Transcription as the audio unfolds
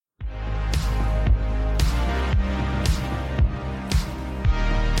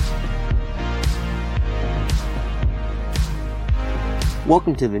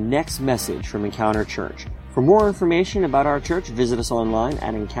Welcome to the next message from Encounter Church. For more information about our church, visit us online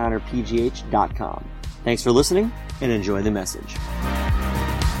at encounterpgh.com. Thanks for listening and enjoy the message.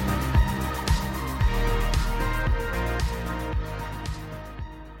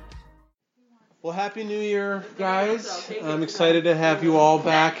 Well, Happy New Year, guys. I'm excited to have you all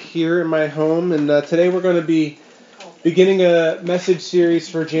back here in my home. And today we're going to be beginning a message series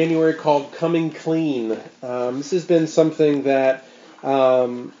for January called Coming Clean. This has been something that,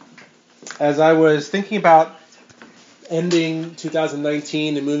 as I was thinking about ending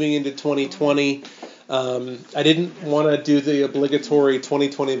 2019 and moving into 2020, I didn't want to do the obligatory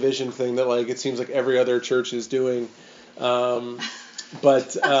 2020 vision thing that it seems like every other church is doing.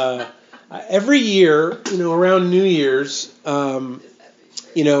 But every year, around New Year's,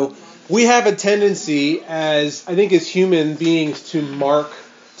 we have a tendency as human beings to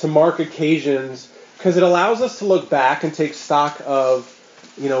mark occasions because it allows us to look back and take stock of,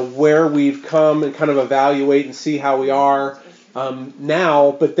 where we've come and kind of evaluate and see how we are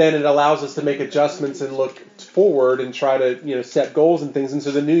now, but then it allows us to make adjustments and look forward and try to, set goals and things. And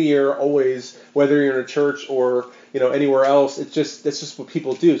so the new year always, whether you're in a church or, anywhere else, that's just what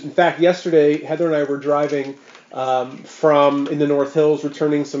people do. In fact, yesterday, Heather and I were driving from in the North Hills,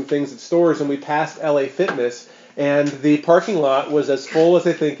 returning some things at stores, and we passed LA Fitness, and the parking lot was as full as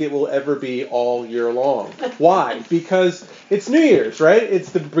I think it will ever be all year long. Why? Because it's New Year's, right?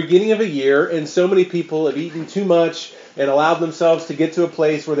 It's the beginning of a year, and so many people have eaten too much and allowed themselves to get to a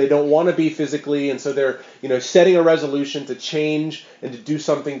place where they don't want to be physically, and so they're, setting a resolution to change and to do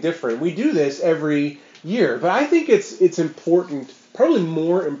something different. We do this every year, but I think it's important, probably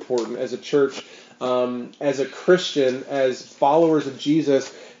more important as a church, as a Christian, as followers of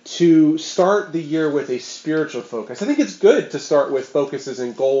Jesus, to start the year with a spiritual focus. I think it's good to start with focuses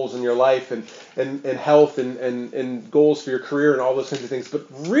and goals in your life and health and goals for your career and all those kinds of things. But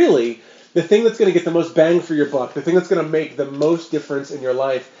really, the thing that's going to get the most bang for your buck, the thing that's going to make the most difference in your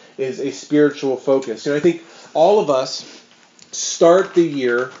life is a spiritual focus. I think all of us start the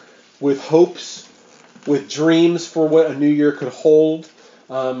year with hopes, with dreams for what a new year could hold.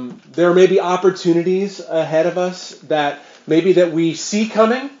 There may be opportunities ahead of us that we see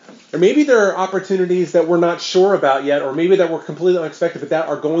coming, or maybe there are opportunities that we're not sure about yet, or maybe that were completely unexpected, but that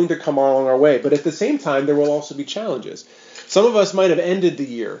are going to come along our way. But at the same time, there will also be challenges. Some of us might have ended the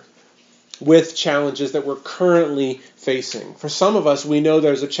year with challenges that we're currently facing. For some of us, we know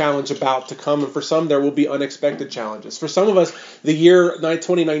there's a challenge about to come, and for some, there will be unexpected challenges. For some of us, the year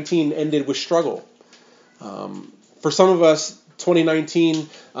 2019 ended with struggle. For some of us, 2019,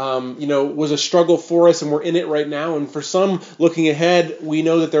 was a struggle for us, and we're in it right now. And for some, looking ahead, we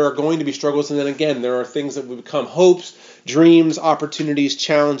know that there are going to be struggles. And then again, there are things that will become hopes, dreams, opportunities,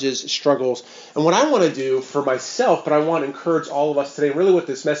 challenges, struggles. And what I want to do for myself, but I want to encourage all of us today, really what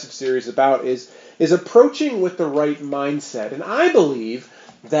this message series is about, is approaching with the right mindset. And I believe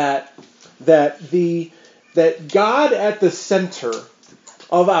that God at the center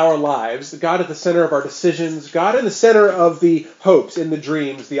of our lives, God at the center of our decisions, God in the center of the hopes and the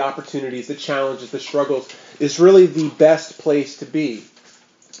dreams, the opportunities, the challenges, the struggles, is really the best place to be.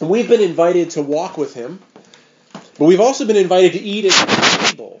 And we've been invited to walk with Him, but we've also been invited to eat at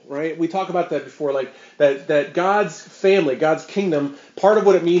His table, right? We talk about that before, that God's family, God's kingdom, part of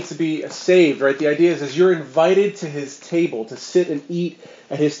what it means to be saved, right? The idea is you're invited to His table, to sit and eat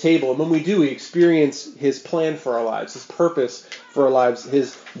at His table. And when we do, we experience His plan for our lives, His purpose for our lives,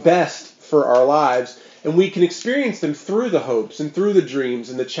 His best for our lives. And we can experience them through the hopes and through the dreams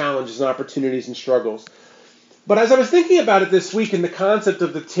and the challenges and opportunities and struggles. But as I was thinking about it this week in the concept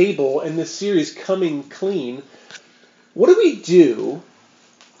of the table and this series, Coming Clean, what do we do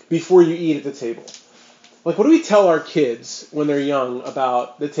before you eat at the table? What do we tell our kids when they're young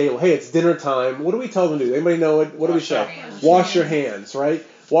about the table? Hey, it's dinner time. What do we tell them to do? Anybody know it? What do we say? Wash your hands, right?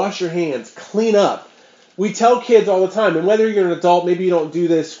 Wash your hands. Clean up. We tell kids all the time, and whether you're an adult, maybe you don't do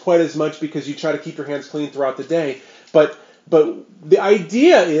this quite as much because you try to keep your hands clean throughout the day, but the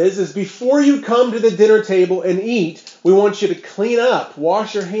idea is before you come to the dinner table and eat, we want you to clean up,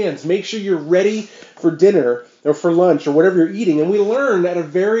 wash your hands, make sure you're ready for dinner or for lunch or whatever you're eating. And we learn at a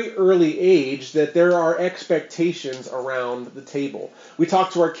very early age that there are expectations around the table. We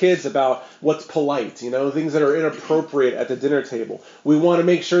talk to our kids about what's polite, things that are inappropriate at the dinner table. We want to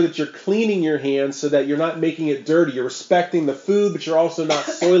make sure that you're cleaning your hands so that you're not making it dirty. You're respecting the food, but you're also not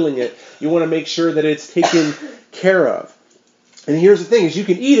soiling it. You want to make sure that it's taken care of. And here's the thing, is you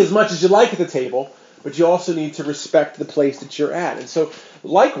can eat as much as you like at the table, but you also need to respect the place that you're at. And so,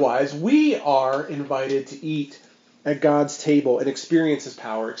 likewise, we are invited to eat at God's table and experience his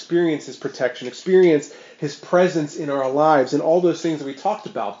power, experience his protection, experience his presence in our lives, and all those things that we talked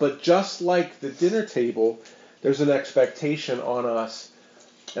about. But just like the dinner table, there's an expectation on us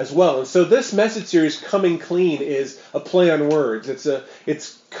as well. And so this message series, Coming Clean, is a play on words.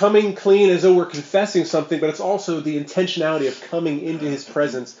 It's coming clean as though we're confessing something, but it's also the intentionality of coming into his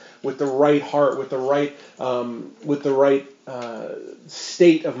presence with the right heart, with the right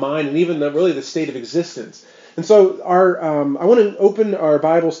state of mind, and even the state of existence. And so I want to open our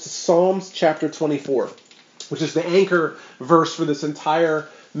Bibles to Psalms chapter 24, which is the anchor verse for this entire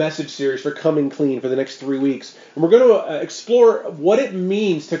message series for Coming Clean for the next 3 weeks. And we're going to explore what it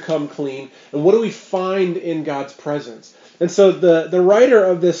means to come clean and what do we find in God's presence. And so the writer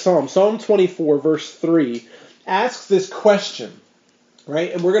of this psalm, Psalm 24, verse 3, asks this question,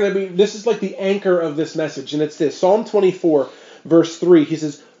 right? And this is like the anchor of this message, and it's this. Psalm 24, verse 3, he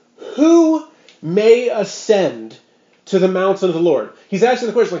says, "Who may ascend to the mountain of the Lord?" He's asking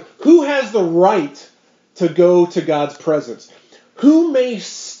the question, like, who has the right to go to God's presence? Who may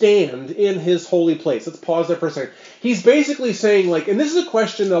stand in his holy place? Let's pause there for a second. He's basically saying, like, and this is a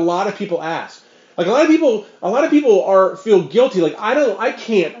question that a lot of people ask. Like, a lot of people feel guilty. Like, I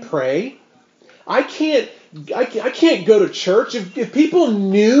can't pray. I can't go to church. If people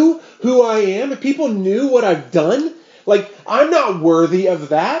knew who I am, if people knew what I've done, like, I'm not worthy of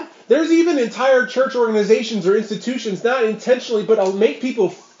that. There's even entire church organizations or institutions, not intentionally, but I'll make people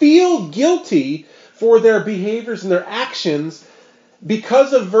feel guilty for their behaviors and their actions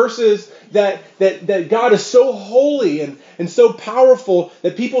because of verses that God is so holy and so powerful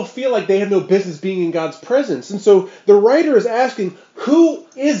that people feel like they have no business being in God's presence. And so the writer is asking, who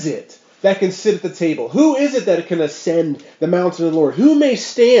is it that can sit at the table? Who is it that can ascend the mountain of the Lord? Who may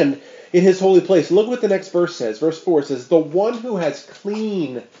stand in his holy place? Look what the next verse says. Verse 4 says, "The one who has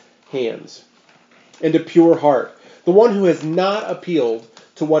clean hands and a pure heart, the one who has not appealed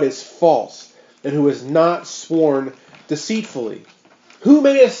to what is false, and who has not sworn deceitfully." Who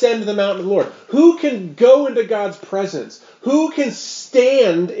may ascend to the mountain of the Lord? Who can go into God's presence? Who can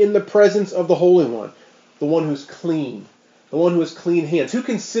stand in the presence of the Holy One? The one who's clean. The one who has clean hands. Who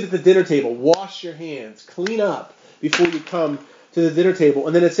can sit at the dinner table, wash your hands, clean up before you come to the dinner table?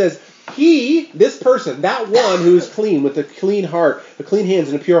 And then it says, this person, that one who is clean, with a clean heart, the clean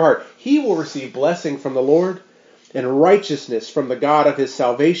hands and a pure heart, he will receive blessing from the Lord and righteousness from the God of his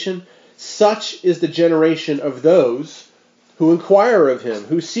salvation. Such is the generation of those who inquire of him,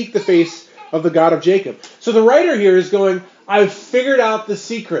 who seek the face of the God of Jacob. So the writer here is going, I've figured out the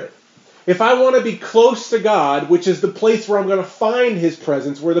secret. If I want to be close to God, which is the place where I'm going to find his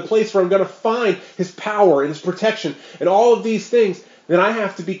presence, where the place where I'm going to find his power and his protection and all of these things, then I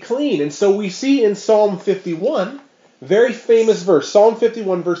have to be clean. And so we see in Psalm 51, very famous verse, Psalm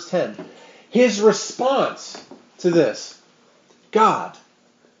 51, verse 10, his response to this: God,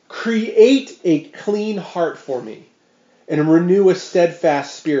 create a clean heart for me and renew a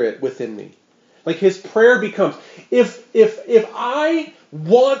steadfast spirit within me. Like, his prayer becomes, if I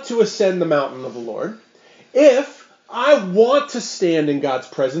want to ascend the mountain of the Lord, if I want to stand in God's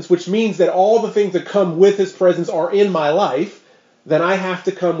presence, which means that all the things that come with his presence are in my life, then I have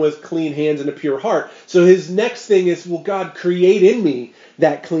to come with clean hands and a pure heart. So his next thing is, will God create in me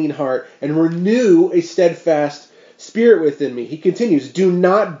that clean heart and renew a steadfast spirit within me? He continues, do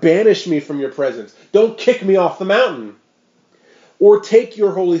not banish me from your presence. Don't kick me off the mountain. Or take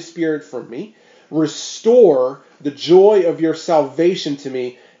your Holy Spirit from me. Restore the joy of your salvation to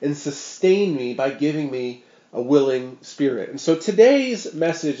me and sustain me by giving me a willing spirit. And so today's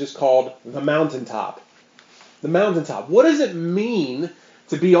message is called The Mountaintop. The Mountaintop. What does it mean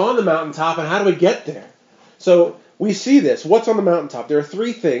to be on the mountaintop, and how do we get there? So we see this. What's on the mountaintop? There are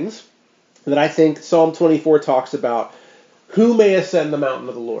three things that I think Psalm 24 talks about. Who may ascend the mountain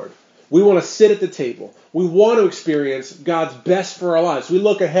of the Lord? We want to sit at the table. We want to experience God's best for our lives. We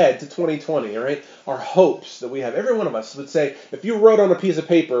look ahead to 2020, all right? Our hopes that we have. Every one of us would say, if you wrote on a piece of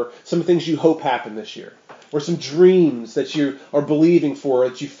paper some things you hope happen this year, or some dreams that you are believing for,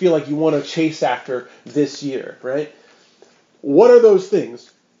 that you feel like you want to chase after this year, right? What are those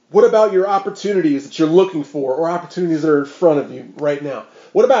things? What about your opportunities that you're looking for, or opportunities that are in front of you right now?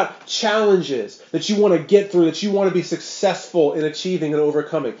 What about challenges that you want to get through, that you want to be successful in achieving and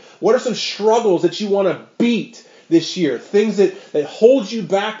overcoming? What are some struggles that you want to beat this year? Things that hold you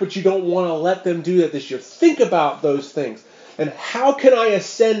back, but you don't want to let them do that this year. Think about those things. And how can I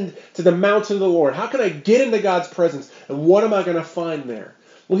ascend to the mountain of the Lord? How can I get into God's presence? And what am I going to find there?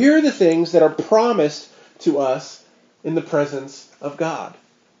 Well, here are the things that are promised to us in the presence of God.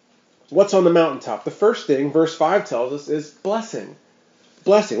 What's on the mountaintop? The first thing, verse 5 tells us, is blessing.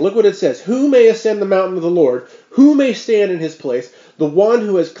 blessing. Look what it says. Who may ascend the mountain of the Lord? Who may stand in his place? The one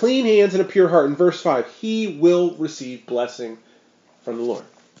who has clean hands and a pure heart. In verse 5, he will receive blessing from the Lord.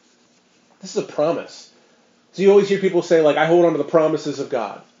 This is a promise. So you always hear people say, like, I hold on to the promises of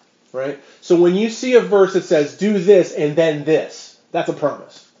God, right? So when you see a verse that says, do this and then this, that's a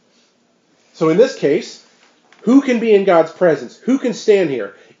promise. So in this case, who can be in God's presence? Who can stand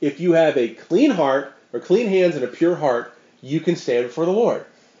here? If you have a clean heart or clean hands and a pure heart, you can stand before the Lord.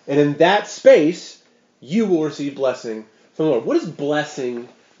 And in that space, you will receive blessing from the Lord. What does blessing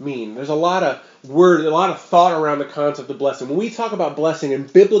mean? There's a lot of thought around the concept of blessing. When we talk about blessing,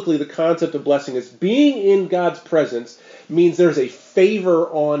 and biblically the concept of blessing is being in God's presence means there's a favor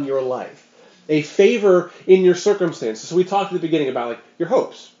on your life, a favor in your circumstances. So we talked at the beginning about like your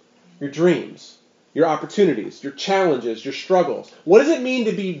hopes, your dreams, your opportunities, your challenges, your struggles. What does it mean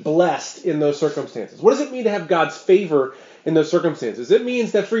to be blessed in those circumstances? What does it mean to have God's favor in those circumstances? It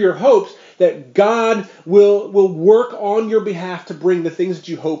means that for your hopes, that God will work on your behalf to bring the things that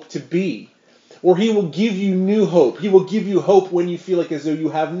you hope to be. Or he will give you new hope. He will give you hope when you feel like as though you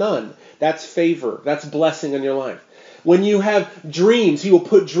have none. That's favor. That's blessing in your life. When you have dreams, he will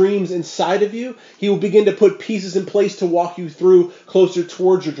put dreams inside of you. He will begin to put pieces in place to walk you through closer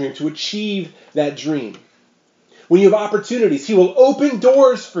towards your dream, to achieve that dream. When you have opportunities, he will open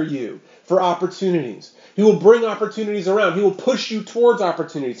doors for you for opportunities. He will bring opportunities around. He will push you towards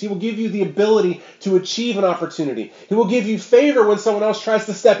opportunities. He will give you the ability to achieve an opportunity. He will give you favor when someone else tries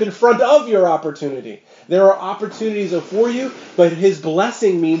to step in front of your opportunity. There are opportunities for you, but his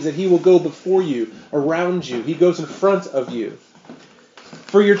blessing means that he will go before you, around you. He goes in front of you.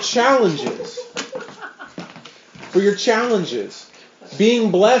 For your challenges,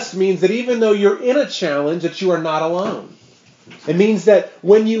 being blessed means that even though you're in a challenge, that you are not alone. It means that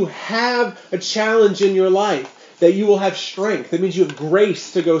when you have a challenge in your life, that you will have strength. It means you have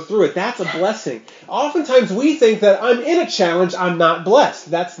grace to go through it. That's a blessing. Oftentimes we think that I'm in a challenge, I'm not blessed.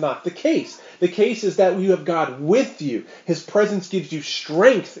 That's not the case. The case is that you have God with you. His presence gives you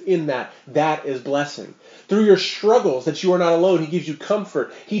strength in that. That is blessing. Through your struggles, that you are not alone. He gives you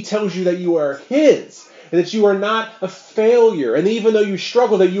comfort. He tells you that you are his. And that you are not a failure. And even though you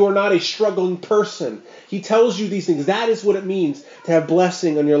struggle, that you are not a struggling person. He tells you these things. That is what it means to have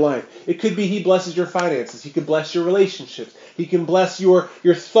blessing in your life. It could be he blesses your finances. He can bless your relationships. He can bless your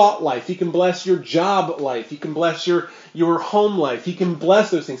thought life. He can bless your job life. He can bless your home life. He can bless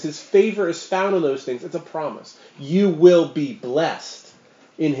those things. His favor is found in those things. It's a promise. You will be blessed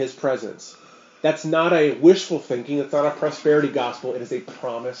in his presence. That's not a wishful thinking. It's not a prosperity gospel. It is a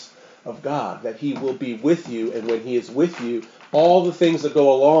promise of God, that he will be with you, and when he is with you, all the things that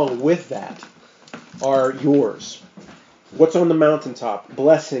go along with that are yours. What's on the mountaintop?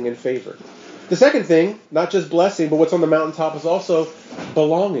 Blessing and favor. The second thing, not just blessing, but what's on the mountaintop is also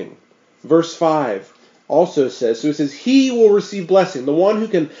belonging. Verse 5 also says, so it says, he will receive blessing, the one who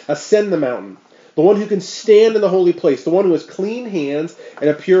can ascend the mountain, the one who can stand in the holy place, the one who has clean hands and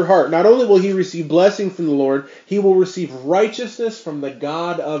a pure heart. Not only will he receive blessing from the Lord, he will receive righteousness from the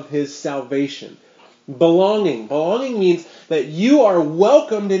God of his salvation. Belonging. Belonging means that you are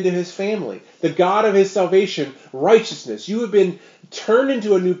welcomed into his family. The God of his salvation, righteousness. You have been turned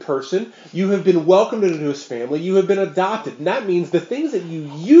into a new person. You have been welcomed into his family. You have been adopted. And that means the things that you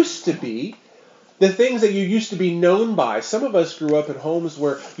used to be, the things that you used to be known by. Some of us grew up in homes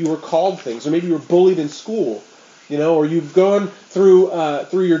where you were called things, or maybe you were bullied in school, or you've gone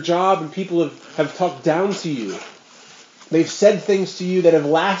through your job and people have talked down to you. They've said things to you that have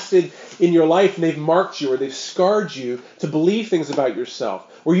lasted in your life, and they've marked you, or they've scarred you to believe things about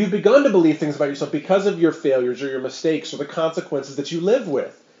yourself. Or you've begun to believe things about yourself because of your failures or your mistakes or the consequences that you live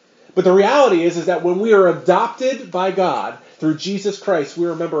with. But the reality is that when we are adopted by God through Jesus Christ, we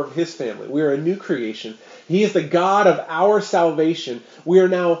are a member of his family. We are a new creation. He is the God of our salvation. We are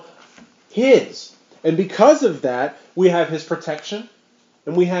now his. And because of that, we have his protection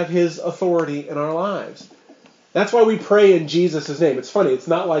and we have his authority in our lives. That's why we pray in Jesus' name. It's funny. It's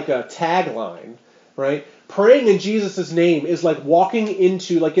not like a tagline, right? Praying in Jesus' name is like walking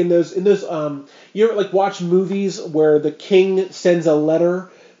into, like in those you ever like watch movies where the king sends a letter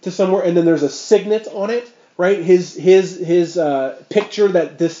to somewhere and then there's a signet on it, right? His picture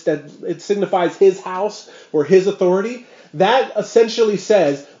that it signifies his house or his authority. That essentially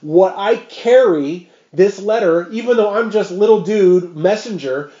says what I carry. This letter, even though I'm just little dude,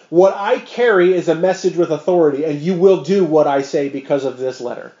 messenger, what I carry is a message with authority, and you will do what I say because of this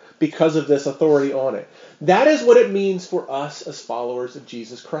letter, because of this authority on it. That is what it means for us as followers of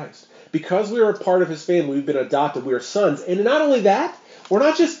Jesus Christ. Because we are a part of his family, we've been adopted, we are sons. And not only that, we're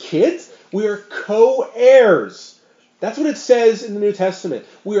not just kids, we are co-heirs That's what it says in the New Testament.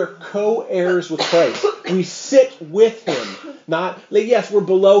 We are co-heirs with Christ. We sit with him. Not, yes, we're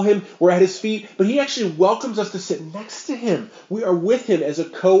below him, we're at his feet, but he actually welcomes us to sit next to him. We are with him as a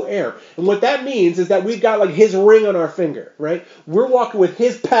co-heir. And what that means is that we've got like his ring on our finger, right? We're walking with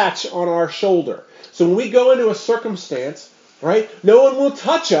his patch on our shoulder. So when we go into a circumstance, right, no one will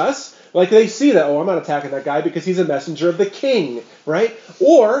touch us. Like they see that, I'm not attacking that guy because he's a messenger of the king, right?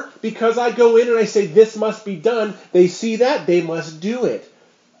 Or because I go in and I say, this must be done, they see that, they must do it.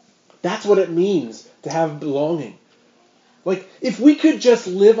 That's what it means to have belonging. Like, if we could just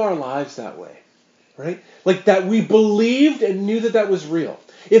live our lives that way, right? Like that we believed and knew that that was real.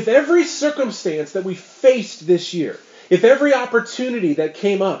 If every circumstance that we faced this year, if every opportunity that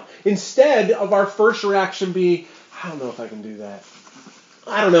came up, instead of our first reaction be, I don't know if I can do that.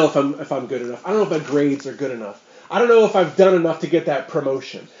 I don't know if I'm good enough. I don't know if my grades are good enough. I don't know if I've done enough to get that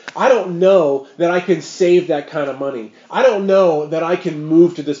promotion. I don't know that I can save that kind of money. I don't know that I can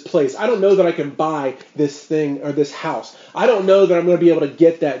move to this place. I don't know that I can buy this thing or this house. I don't know that I'm going to be able to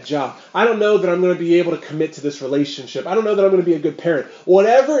get that job. I don't know that I'm going to be able to commit to this relationship. I don't know that I'm going to be a good parent.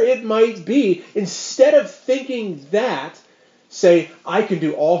 Whatever it might be, instead of thinking that, say, I can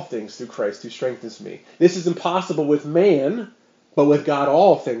do all things through Christ who strengthens me. This is impossible with man, but with God,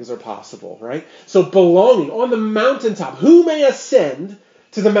 all things are possible, right? So belonging on the mountaintop. Who may ascend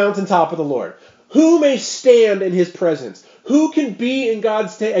to the mountaintop of the Lord? Who may stand in his presence? Who can be in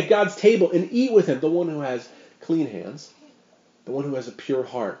at God's table and eat with him? The one who has clean hands, the one who has a pure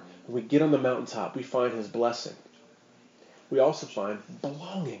heart. When we get on the mountaintop, we find his blessing. We also find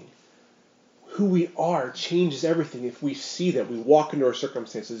belonging. Who we are changes everything if we see that. We walk into our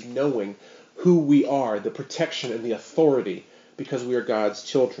circumstances knowing who we are, the protection and the authority, because we are God's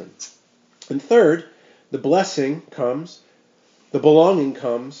children. And third, the blessing comes, the belonging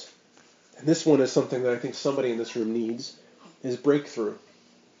comes, and this one is something that I think somebody in this room needs, is breakthrough.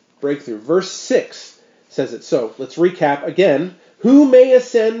 Breakthrough. Verse 6 says it. So let's recap again. Who may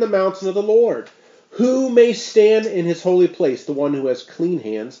ascend the mountain of the Lord? Who may stand in his holy place? The one who has clean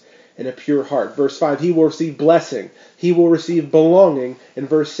hands and a pure heart. Verse 5, he will receive blessing. He will receive belonging. In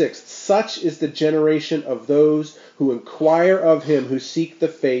verse 6, such is the generation of those who inquire of him, who seek the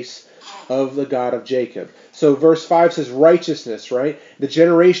face of the God of Jacob. So verse 5 says righteousness, right? The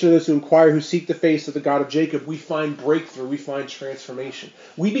generation of those who inquire, who seek the face of the God of Jacob, we find breakthrough, we find transformation.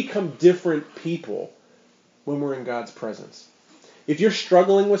 We become different people when we're in God's presence. If you're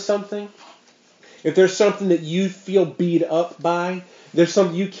struggling with something, if there's something that you feel beat up by, there's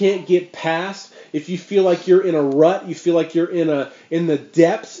something you can't get past, if you feel like you're in a rut, you feel like you're in the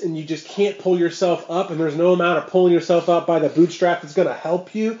depths and you just can't pull yourself up, and there's no amount of pulling yourself up by the bootstrap that's going to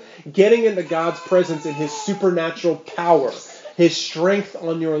help you, getting into God's presence and his supernatural power, his strength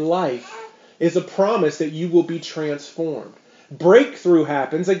on your life is a promise that you will be transformed. Breakthrough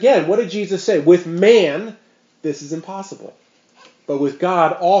happens. Again, what did Jesus say? With man, this is impossible. But with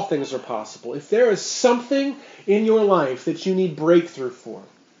God, all things are possible. If there is something in your life that you need breakthrough for,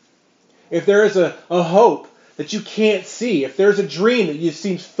 if there is a hope that you can't see, if there's a dream that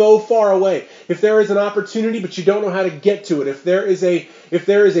seems so far away, if there is an opportunity but you don't know how to get to it, if there is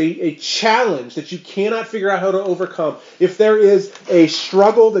a challenge that you cannot figure out how to overcome, if there is a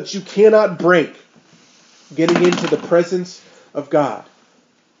struggle that you cannot break, getting into the presence of God,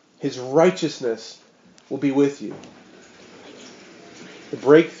 his righteousness will be with you. The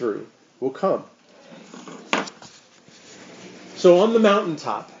breakthrough will come. So on the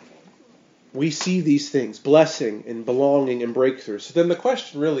mountaintop, we see these things, blessing and belonging and breakthrough. So then the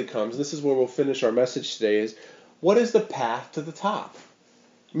question really comes, this is where we'll finish our message today, is what is the path to the top?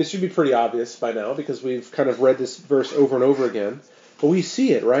 I mean, it should be pretty obvious by now because we've kind of read this verse over and over again. But we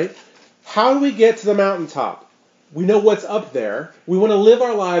see it, right? How do we get to the mountaintop? We know what's up there. We want to live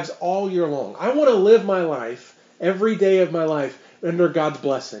our lives all year long. I want to live my life, every day of my life, under God's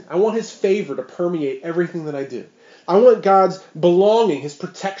blessing. I want his favor to permeate everything that I do. I want God's belonging, his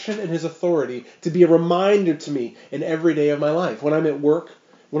protection, and his authority to be a reminder to me in every day of my life. When I'm at work,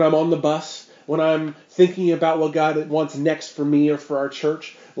 when I'm on the bus, when I'm thinking about what God wants next for me or for our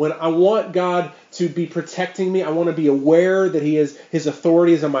church, when I want God to be protecting me, I want to be aware that his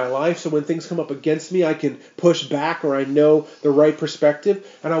authority is in my life, so when things come up against me, I can push back or I know the right perspective,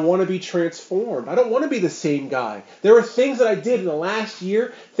 and I want to be transformed. I don't want to be the same guy. There are things that I did in the last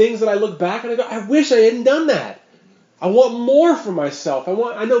year, things that I look back and I go, I wish I hadn't done that. I want more for myself.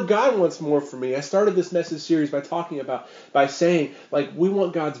 I know God wants more for me. I started this message series by saying, like, we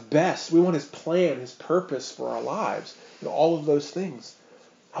want God's best. We want his plan, his purpose for our lives, and all of those things.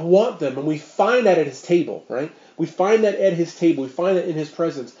 I want them, and we find that at his table, right? We find that at his table. We find that in his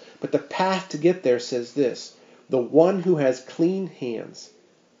presence. But the path to get there says this: the one who has clean hands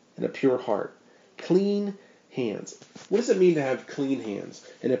and a pure heart. Clean hands. What does it mean to have clean hands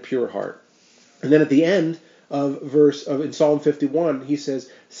and a pure heart? And then at the end of in Psalm 51, he says,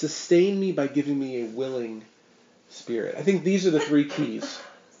 sustain me by giving me a willing spirit. I think these are the three keys.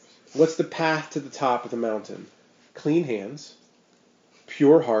 What's the path to the top of the mountain? Clean hands,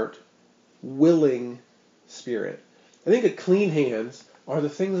 pure heart, willing spirit. I think that clean hands are the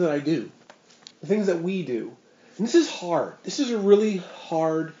things that I do, the things that we do. And this is hard. This is a really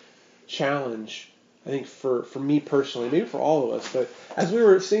hard challenge, I think, for me personally, maybe for all of us. But as we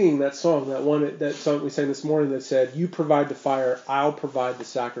were singing that song, that song we sang this morning that said, you provide the fire, I'll provide the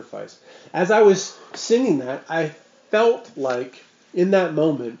sacrifice. As I was singing that, I felt like, in that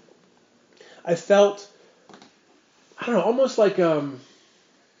moment, I felt, I don't know, almost like, I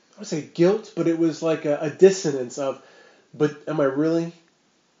would say guilt, but it was like a dissonance of, but am I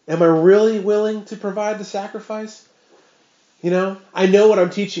really willing to provide the sacrifice? I know what I'm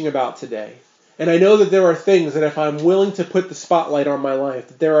teaching about today. And I know that there are things that if I'm willing to put the spotlight on my life,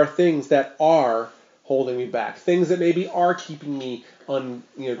 that there are things that are holding me back. Things that maybe are keeping me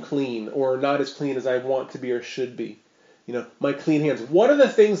clean or not as clean as I want to be or should be. My clean hands. What are the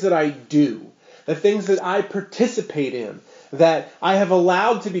things that I do? The things that I participate in, that I have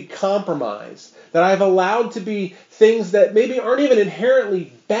allowed to be compromised, that I have allowed to be things that maybe aren't even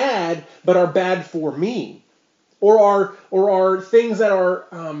inherently bad, but are bad for me, or are things that are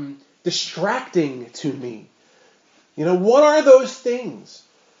distracting to me. What are those things?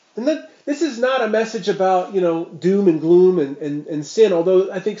 And this is not a message about doom and gloom and sin,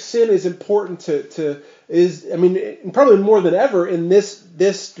 although I think sin is important probably more than ever in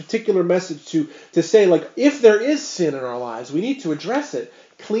this particular message to say, like, if there is sin in our lives, we need to address it.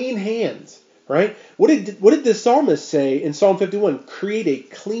 Clean hands, right? What did the psalmist say in Psalm 51? Create a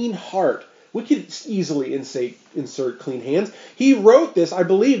clean heart. We could easily insert clean hands. He wrote this, I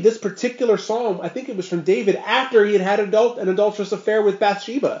believe, this particular psalm, I think it was from David, after he had an adulterous affair with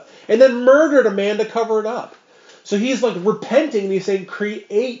Bathsheba, and then murdered a man to cover it up. So he's like repenting, and he's saying,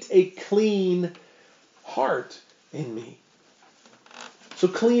 create a clean heart in me. So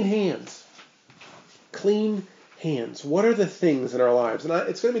clean hands. Clean hands. What are the things in our lives? And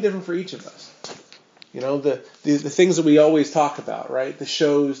it's going to be different for each of us. The things that we always talk about, right? The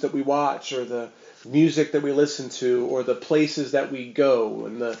shows that we watch, or the music that we listen to, or the places that we go,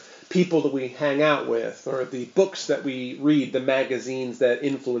 and the people that we hang out with, or the books that we read, the magazines that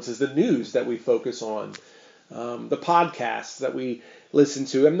influences, the news that we focus on, the podcasts that we listen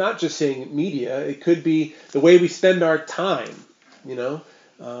to. I'm not just saying media. It could be the way we spend our time, the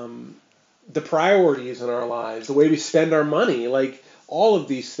priorities in our lives, the way we spend our money. Like, all of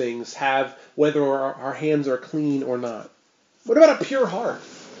these things have, whether our hands are clean or not. What about a pure heart?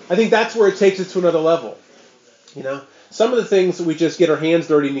 I think that's where it takes us to another level. Some of the things we just get our hands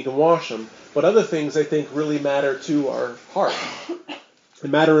dirty and you can wash them, but other things I think really matter to our heart. They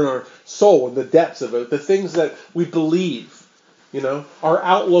matter in our soul and the depths of it, the things that we believe, our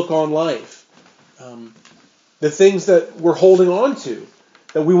outlook on life, the things that we're holding on to,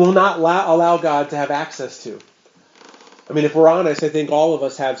 that we will not allow God to have access to. If we're honest, I think all of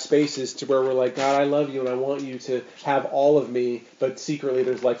us have spaces to where we're like, God, I love you and I want you to have all of me, but secretly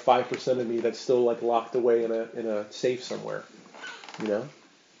there's like 5% of me that's still like locked away in a safe somewhere.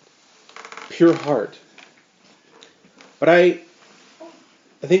 Pure heart. But I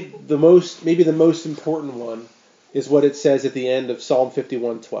think the most important one is what it says at the end of Psalm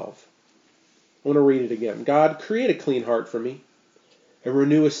 51:12. I want to read it again. God, create a clean heart for me and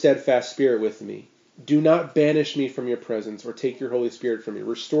renew a steadfast spirit within me. Do not banish me from your presence or take your Holy Spirit from me.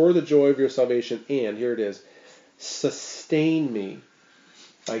 Restore the joy of your salvation and, here it is, sustain me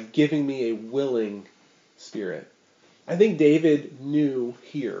by giving me a willing spirit. I think David knew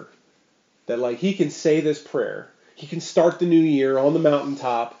here that he can say this prayer. He can start the new year on the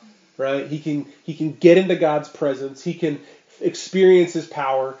mountaintop, right? He can get into God's presence. He can experience his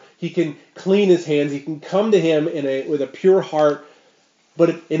power. He can clean his hands. He can come to him with a pure heart.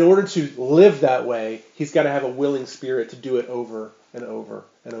 But in order to live that way, he's got to have a willing spirit to do it over and over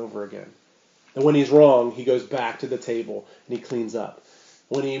and over again. And when he's wrong, he goes back to the table and he cleans up.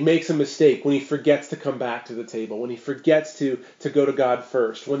 When he makes a mistake, when he forgets to come back to the table, when he forgets to go to God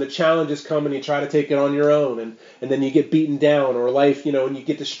first, when the challenges come and you try to take it on your own and then you get beaten down, or life, and you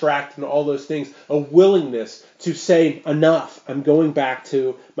get distracted and all those things, a willingness to say, enough, I'm going back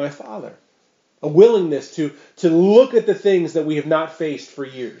to my Father. A willingness to look at the things that we have not faced for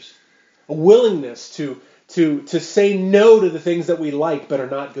years. A willingness to say no to the things that we like but are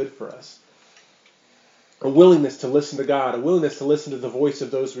not good for us. a willingness to listen to God, a willingness to listen to the voice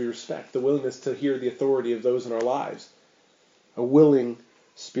of those we respect, the willingness to hear the authority of those in our lives, a willing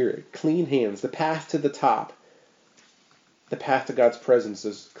spirit, clean hands, the path to the top. The path to God's presence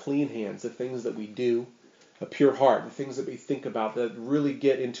is clean hands, the things that we do, a pure heart, the things that we think about that really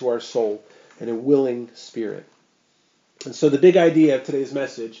get into our soul, and a willing spirit. And so the big idea of today's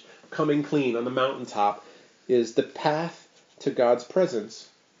message, coming clean on the mountaintop, is the path to God's presence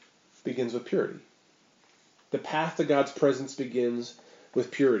begins with purity. The path to God's presence begins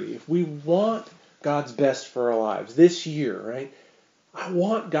with purity. If we want God's best for our lives this year, right? I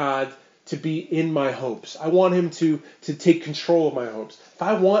want God to be in my hopes. I want him to take control of my hopes. If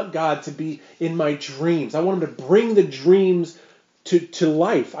I want God to be in my dreams, I want him to bring the dreams to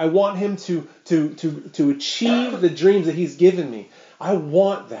life. I want him to achieve the dreams that he's given me. I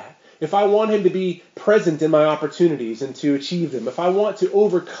want that. If I want him to be present in my opportunities and to achieve them, if I want to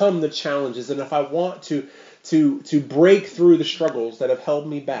overcome the challenges, and if I want to break through the struggles that have held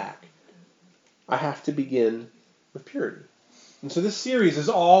me back, I have to begin with purity. And so this series is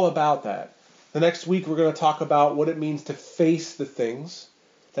all about that. The next week we're going to talk about what it means to face the things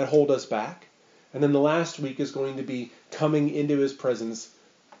that hold us back. And then the last week is going to be coming into his presence,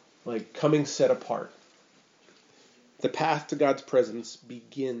 like coming set apart. The path to God's presence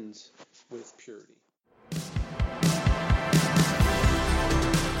begins with purity.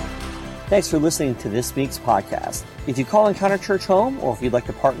 Thanks for listening to this week's podcast. If you call Encounter Church home, or if you'd like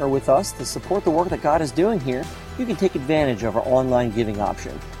to partner with us to support the work that God is doing here, you can take advantage of our online giving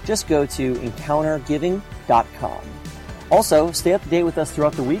option. Just go to encountergiving.com. Also, stay up to date with us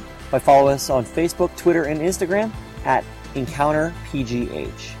throughout the week by following us on Facebook, Twitter, and Instagram at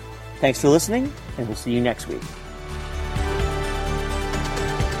EncounterPGH. Thanks for listening, and we'll see you next week.